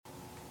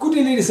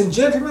Good day, ladies and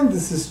gentlemen.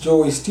 This is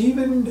Joey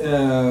Stephen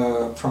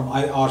from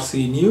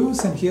IRC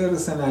News, and here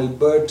is an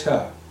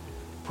Alberta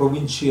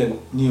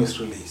Provincial News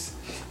release.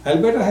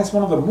 Alberta has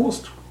one of the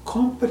most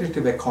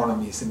competitive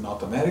economies in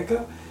North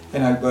America,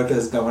 and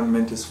Alberta's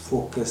government is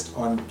focused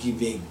on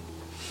giving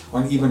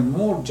on even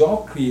more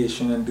job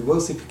creation and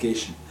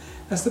diversification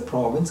as the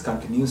province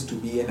continues to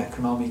be an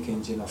economic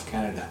engine of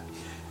Canada.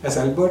 As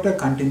Alberta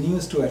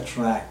continues to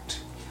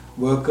attract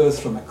workers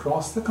from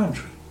across the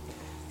country,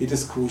 it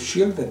is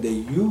crucial that they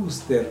use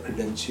their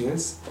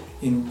credentials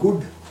in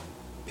good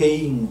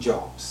paying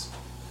jobs.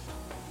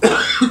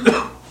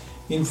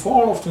 In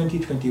fall of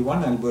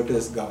 2021,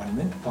 Alberta's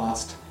government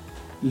passed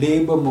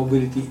Labour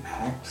Mobility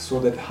Act so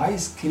that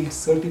high-skilled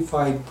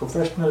certified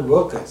professional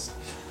workers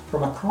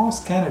from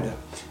across Canada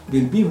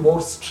will be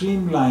more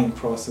streamlined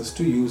process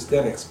to use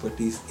their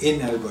expertise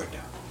in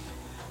Alberta.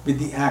 With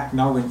the act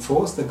now in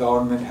force, the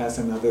government has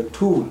another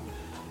tool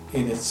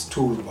in its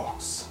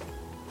toolbox.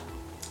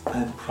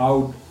 I am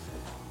proud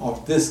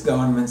of this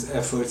government's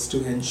efforts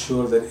to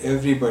ensure that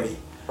everybody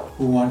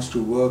who wants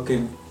to work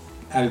in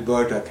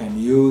Alberta can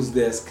use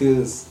their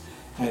skills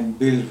and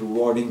build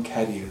rewarding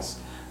careers.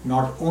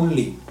 Not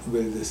only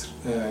will this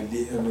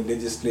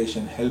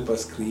legislation help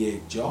us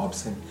create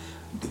jobs and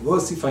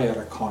diversify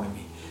our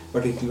economy,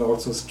 but it will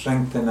also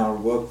strengthen our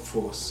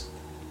workforce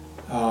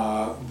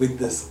with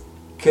the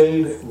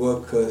skilled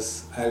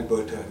workers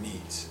Alberta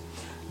needs.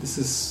 This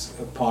is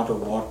a part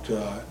of what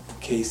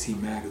Casey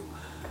Madhu,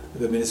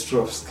 the Minister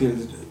of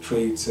Skilled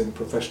Trades and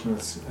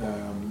Professionals,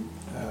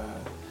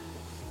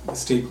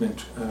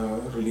 statement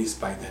released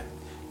by them.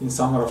 In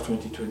summer of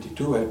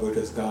 2022,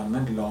 Alberta's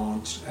government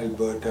launched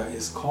Alberta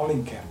is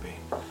Calling campaign,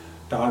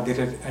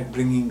 targeted at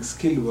bringing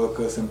skilled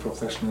workers and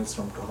professionals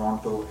from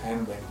Toronto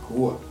and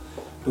Vancouver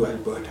to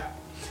Alberta.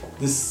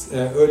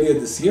 Earlier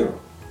this year,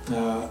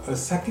 a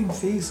second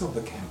phase of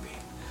the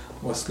campaign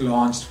was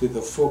launched with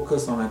a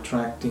focus on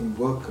attracting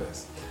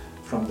workers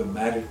from the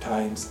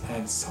Maritimes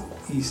and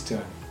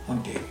Southeastern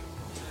Ontario.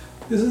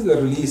 This is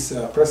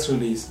the press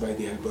release by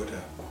the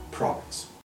Alberta province.